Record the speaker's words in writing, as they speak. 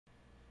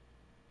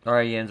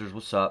Alright, Yenzers,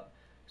 what's up?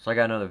 So I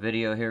got another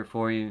video here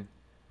for you.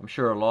 I'm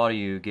sure a lot of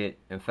you get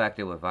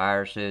infected with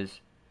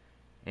viruses,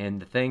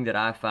 and the thing that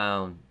I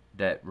found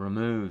that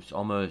removes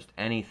almost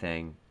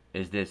anything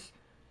is this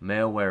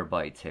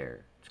Malwarebytes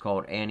here. It's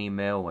called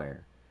anti-malware.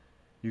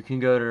 You can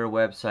go to their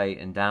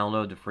website and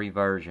download the free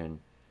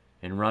version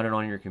and run it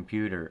on your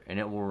computer, and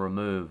it will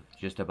remove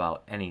just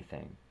about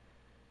anything.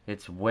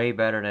 It's way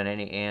better than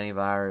any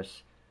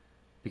antivirus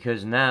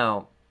because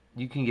now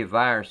you can get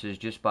viruses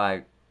just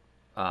by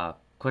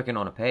clicking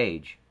on a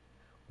page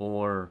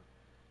or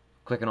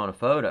clicking on a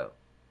photo,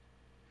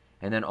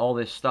 and then all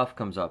this stuff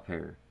comes up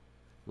here.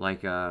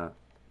 Like, let's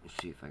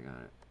see if I got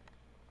it.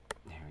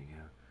 There we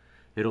go.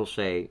 It'll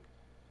say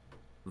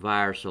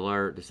virus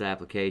alert. This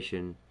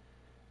application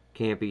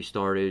can't be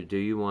started. Do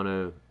you want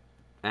to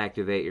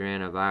activate your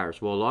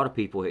antivirus? Well, a lot of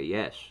people hit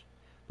yes,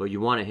 but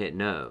you want to hit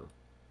no.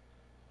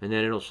 And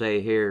then it'll say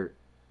here,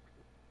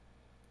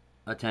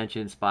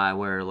 attention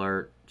spyware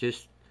alert.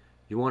 Just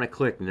you want to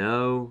click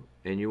no,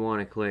 and you want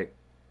to click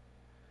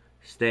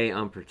stay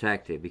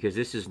unprotected, because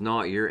this is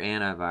not your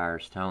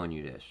antivirus telling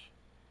you this.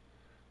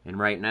 And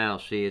right now,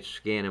 see, it's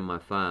scanning my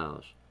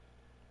files.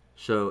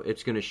 So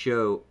it's going to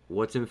show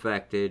what's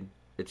infected.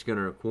 It's going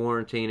to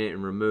quarantine it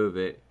and remove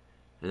it,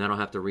 and I don't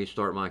have to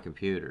restart my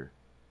computer.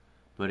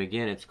 But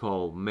again, it's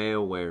called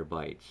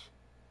Malwarebytes.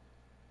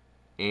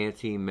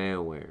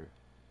 Anti-malware.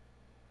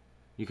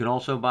 You can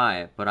also buy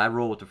it, but I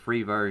roll with the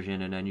free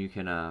version, and then you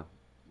can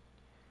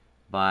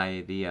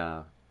buy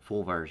the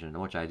full version,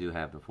 which I do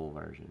have the full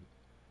version.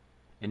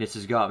 And this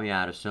has got me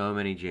out of so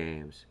many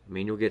jams. I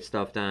mean, you'll get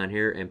stuff down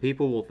here, and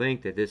people will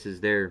think that this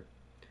is their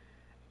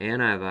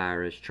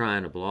antivirus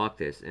trying to block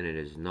this, and it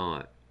is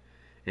not.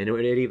 And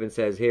it even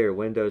says here,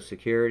 Windows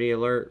Security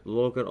Alert.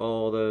 Look at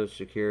all those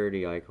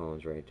security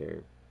icons right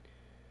there.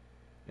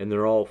 And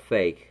they're all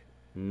fake.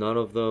 None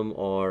of them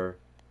are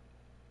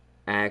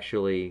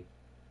actually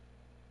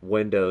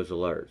Windows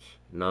alerts.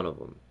 None of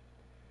them.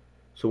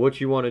 So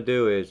what you want to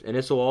do is, and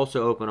this will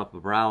also open up a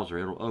browser.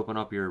 It'll open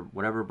up your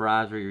whatever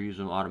browser you're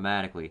using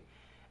automatically,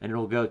 and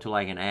it'll go to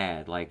like an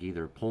ad, like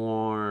either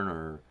porn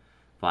or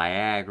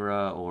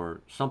Viagra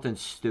or something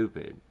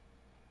stupid.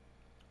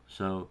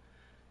 So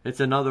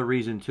it's another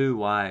reason too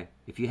why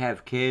if you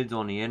have kids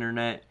on the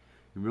internet,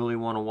 you really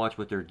want to watch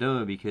what they're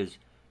doing, because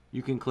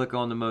you can click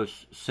on the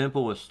most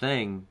simplest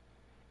thing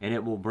and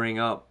it will bring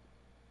up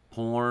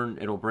porn,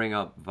 it'll bring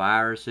up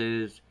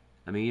viruses.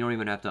 I mean, you don't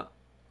even have to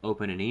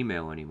open an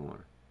email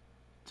anymore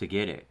to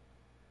get it.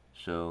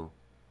 So,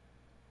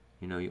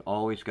 you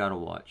always got to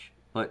watch.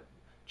 But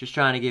just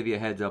trying to give you a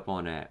heads up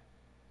on that.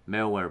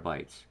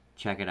 Malwarebytes.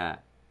 Check it out.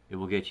 It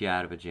will get you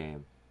out of a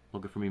jam.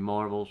 Looking for me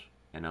marbles,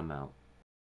 and I'm out.